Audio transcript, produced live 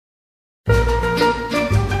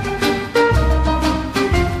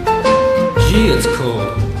Gee, it's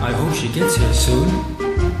cold. I hope she gets here soon.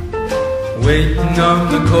 Waiting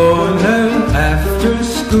on the corner after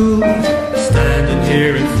school, standing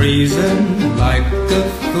here and freezing like a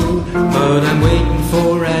fool. But I'm waiting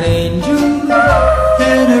for an angel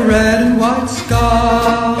in a red and white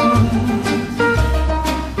scarf.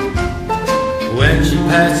 When she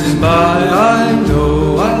passes by, I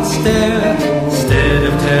know I'll stare, instead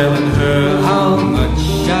of telling her how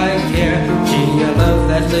much I care. Gee, I love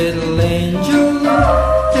that little angel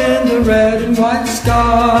in the red and white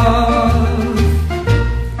scarf.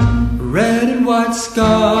 Red and white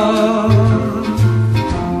scarf.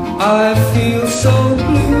 I feel so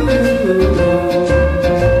blue.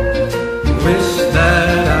 Wish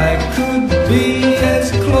that I could be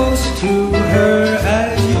as close to her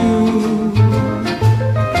as you.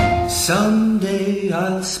 Someday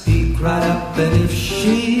I'll speak right up, and if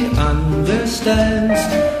she understands,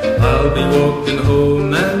 I'll be walking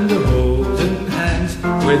home and holding hands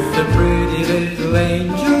with the pretty little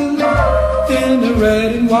angel in a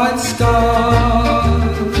red and white scarf.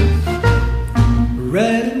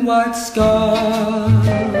 Red and white scarf.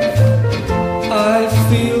 I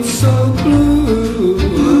feel so blue.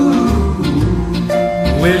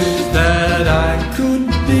 Wish that I could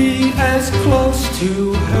be as close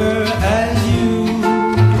to her as you.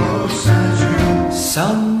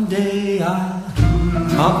 Someday I'll...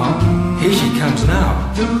 Here she comes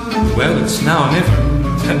now. Well, it's now or never.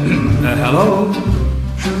 Hello?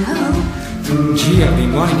 Hello? Gee, I've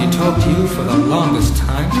been wanting to talk to you for the longest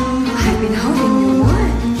time. I've been hoping you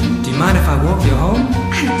would. Do you mind if I walk you home?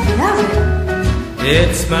 I'd love it.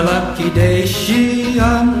 It's my lucky day, she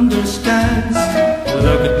understands.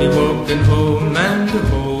 Look at me walking home and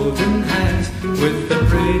holding hands with the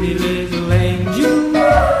pretty little angel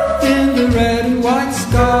in the red and white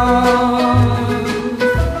scarf.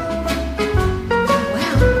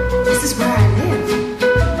 Well, this is where I live.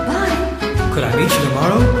 Bye. Could I meet you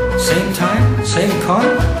tomorrow? Same time, same car?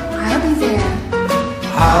 I'll be there.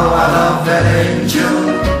 How I love that angel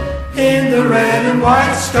in the red and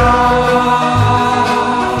white scarf.